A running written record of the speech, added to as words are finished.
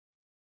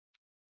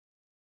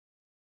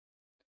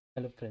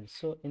Hello friends,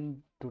 so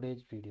in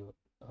today's video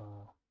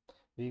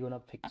we're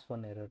gonna fix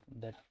one error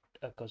that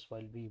occurs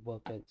while we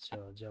work as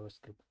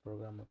JavaScript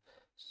programmer.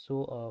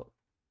 So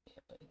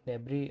in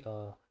every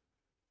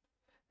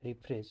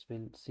refresh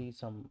we'll see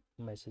some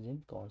message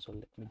in console.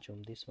 Let me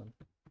zoom this one.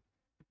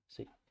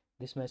 See,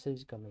 this message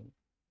is coming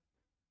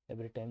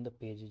every time the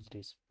page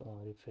is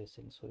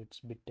refreshing, so it's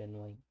a bit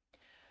annoying.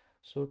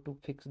 So to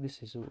fix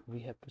this issue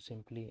we have to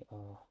simply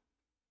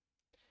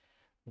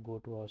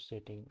go to our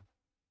setting,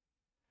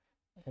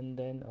 and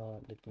then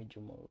let me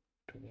zoom out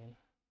again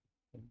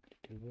a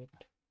little bit.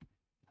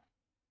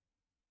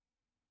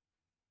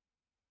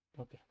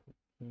 Okay.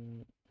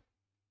 mm,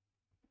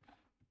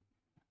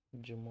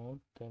 Zoom out,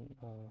 then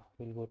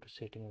we'll go to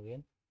setting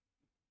again,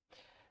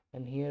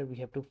 and here we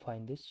have to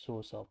find this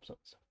source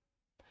options.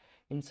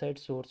 Inside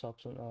source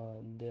option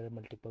there are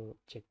multiple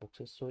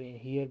checkboxes, so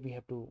here we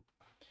have to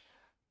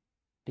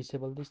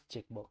disable this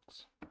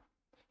checkbox,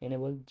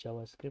 enable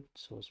JavaScript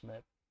source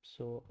map.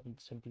 So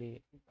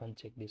simply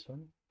uncheck this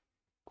one,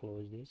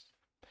 close this,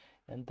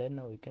 and then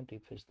now we can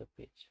refresh the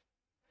page.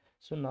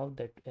 So now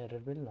that error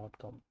will not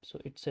come. So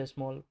it's a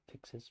small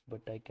fixes,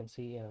 but I can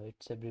see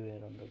it's everywhere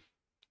on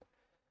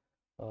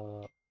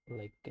the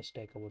like a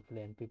Stack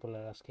Overflow, and people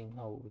are asking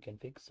how we can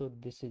fix. So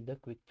this is the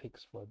quick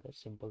fix for the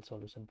simple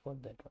solution for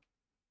that one.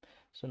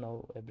 So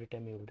now every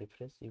time you will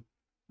refresh, you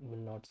will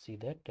not see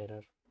that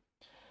error.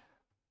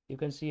 You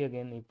can see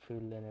again if you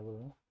will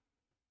enable,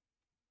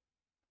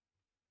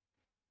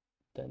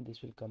 then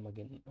this will come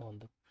again on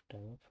the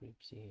time of flip.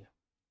 See here,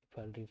 if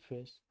I'll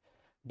refresh,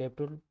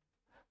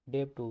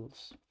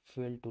 DevTools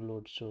failed to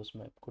load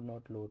SourceMap, could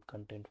not load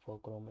content for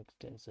Chrome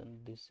extension.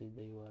 This is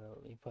the URL.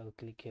 If I'll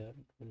click here,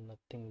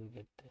 nothing will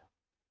get there.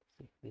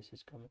 See, this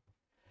is coming.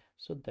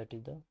 So that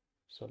is the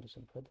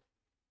solution for that.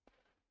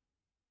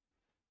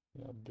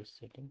 Now this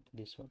setting,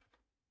 this one,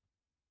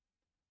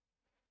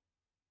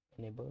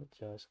 enable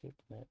JavaScript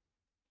map,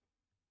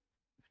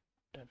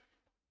 done.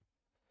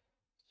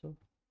 So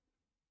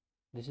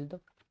this is the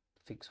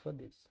fix for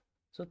this.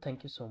 So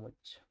thank you so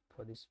much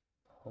for this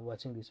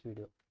watching this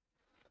video.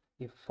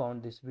 If you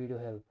found this video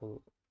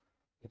helpful,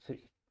 if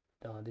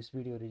this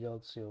video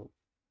resolves your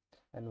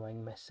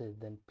annoying message,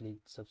 then please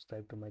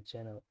subscribe to my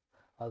channel.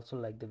 Also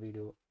like the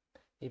video.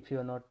 If you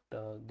are not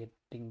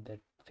getting that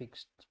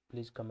fixed,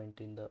 please comment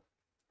in the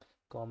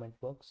comment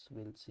box.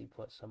 We'll see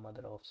for some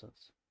other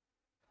options,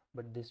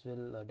 but this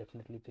will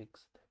definitely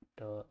fix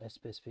that a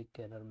specific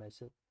error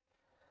message.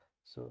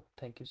 So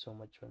thank you so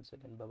much once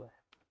again. Bye bye.